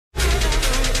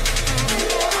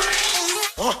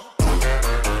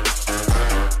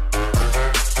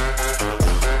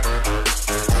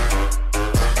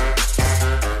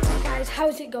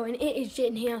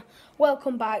Jin here.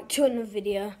 Welcome back to another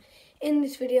video. In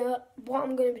this video, what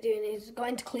I'm going to be doing is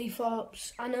going to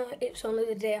Cleethorpes. I know it's only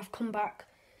the day after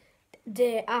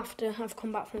I've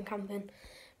come back from camping,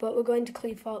 but we're going to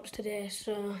Cleethorpes today.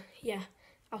 So yeah,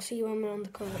 I'll see you when we're on the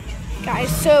coach. Guys,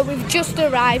 so we've just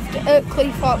arrived at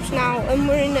Cleethorpes now, and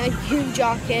we're in a huge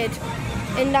arcade.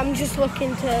 And I'm just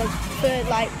looking for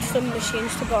like some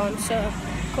machines to go on. So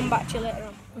come back to you later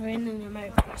on. We're in an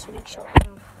American sweet shop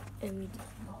now, and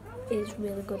it's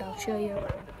really good. I'll show you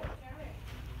around.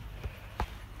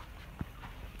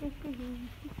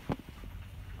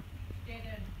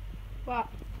 What?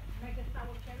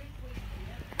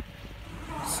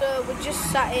 So we're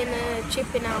just sat in a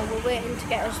chippy now. We're waiting to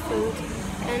get us food,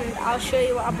 and I'll show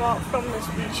you what I bought from the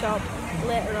sweet shop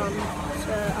later on.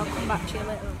 So I'll come back to you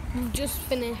later on. We've just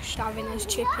finished having us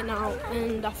chippy now,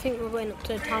 and I think we're going up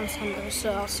to the town centre.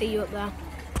 So I'll see you up there.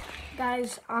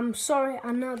 Guys, I'm sorry,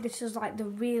 I know this is like the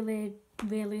really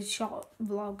short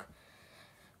vlog,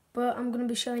 but I'm going to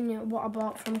be showing you what I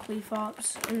bought from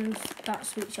Cleethorpes and that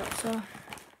sweet shop. So,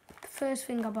 the first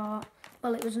thing I bought,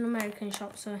 well, it was an American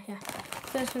shop, so yeah.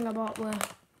 First thing I bought were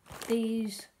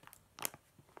these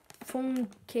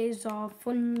Funkies or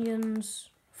Funyuns,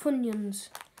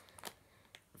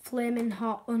 flaming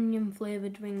hot onion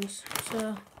flavoured wings.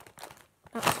 So,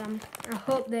 that's them. I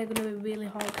hope they're going to be really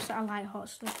hot because I like hot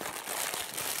stuff.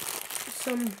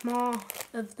 Some more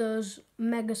of those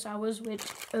mega sours, which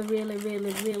are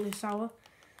really sour.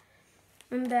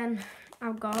 And then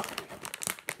I've got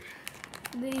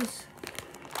these,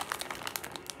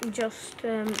 just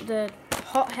the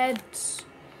hot heads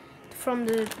from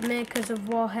the makers of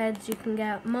Warheads. You can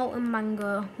get molten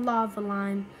mango, lava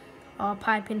lime, or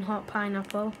piping hot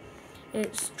pineapple.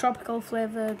 It's tropical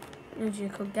flavour, as you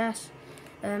could guess.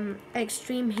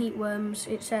 Extreme heat worms.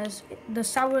 It says the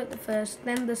sour at the first,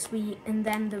 then the sweet, and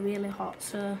then the really hot.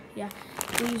 So yeah,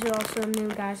 these are also new,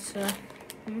 guys. So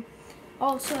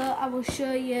also I will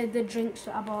show you the drinks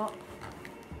that I bought.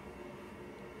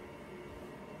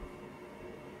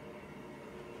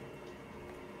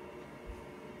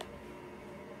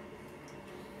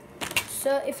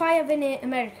 So if I have any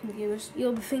American viewers,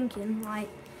 you'll be thinking like,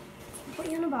 what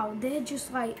are you on about? They're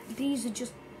just like, these are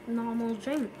just normal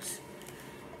drinks.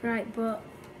 Right, but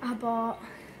I bought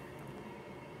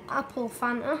apple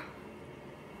Fanta,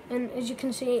 and as you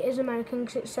can see, it is American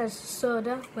because it says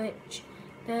soda, which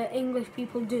the English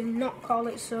people do not call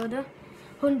it soda.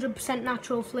 100%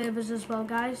 natural flavours as well,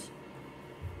 guys.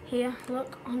 Here,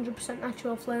 look, 100%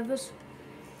 natural flavours.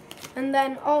 And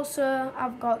then also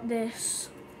I've got this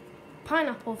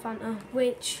pineapple Fanta,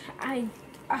 which I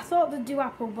thought they'd do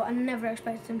apple, but I never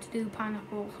expected them to do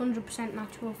pineapple. 100%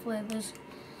 natural flavours.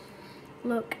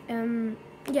 Look,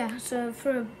 yeah, so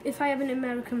if I have any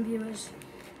American viewers,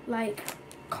 like,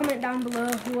 comment down below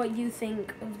what you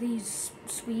think of these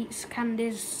sweets,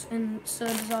 candies, and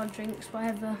sodas or drinks,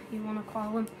 whatever you want to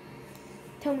call them.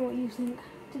 Tell me what you think.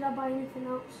 Did I buy anything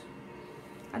else?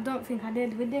 I don't think I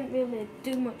did. We didn't really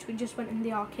do much. We just went in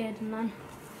the arcade, and then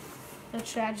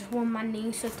literally I just won my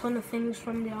niece a ton of things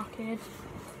from the arcade.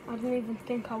 I didn't even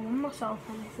think I won myself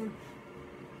anything.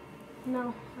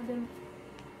 No, I didn't.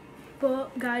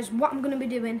 But guys, what I'm going to be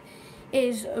doing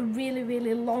is a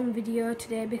really long video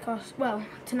today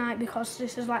tonight, because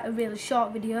this is like a really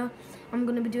short video. I'm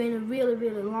going to be doing a really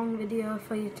long video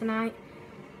for you tonight,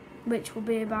 which will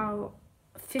be about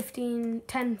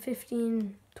 10,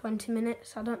 15, 20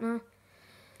 minutes, I don't know.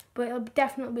 But it'll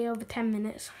definitely be over 10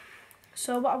 minutes.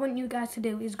 So what I want you guys to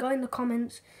do is go in the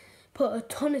comments, put a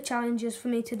ton of challenges for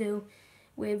me to do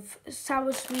with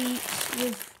sour sweets,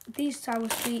 with these sour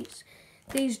sweets,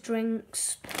 these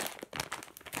drinks,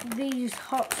 these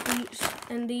hot sweets,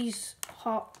 and these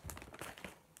hot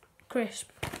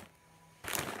crisp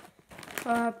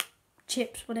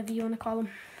chips, whatever you want to call them.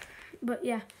 But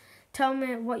yeah, tell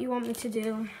me what you want me to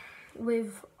do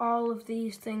with all of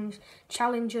these things,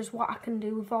 challenges, what I can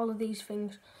do with all of these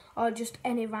things, or just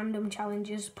any random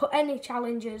challenges. Put any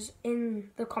challenges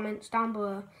in the comments down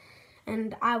below,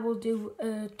 and I will do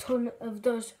a ton of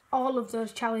all of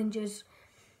those challenges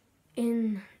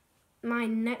in my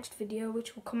next video,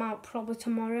 which will come out probably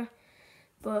tomorrow,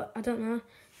 but I don't know.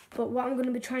 But what I'm going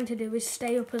to be trying to do is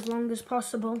stay up as long as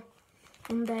possible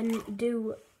and then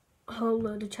do a whole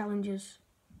load of challenges.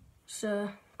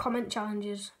 So comment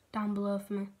challenges down below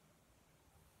for me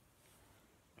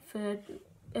for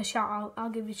a shout out. I'll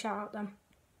give you a shout out then.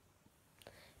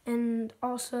 And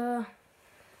also,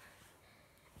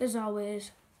 as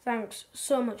always, thanks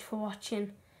so much for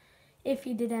watching. If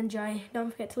you did enjoy, don't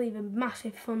forget to leave a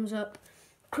massive thumbs up,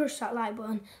 crush that like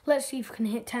button. Let's see if we can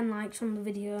hit 10 likes on the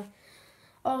video.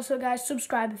 Also guys,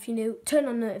 subscribe if you're new, turn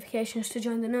on notifications to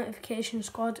join the notification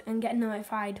squad and get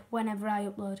notified whenever I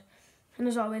upload. And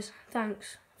as always,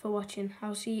 thanks for watching.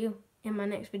 I'll see you in my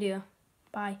next video.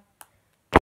 Bye.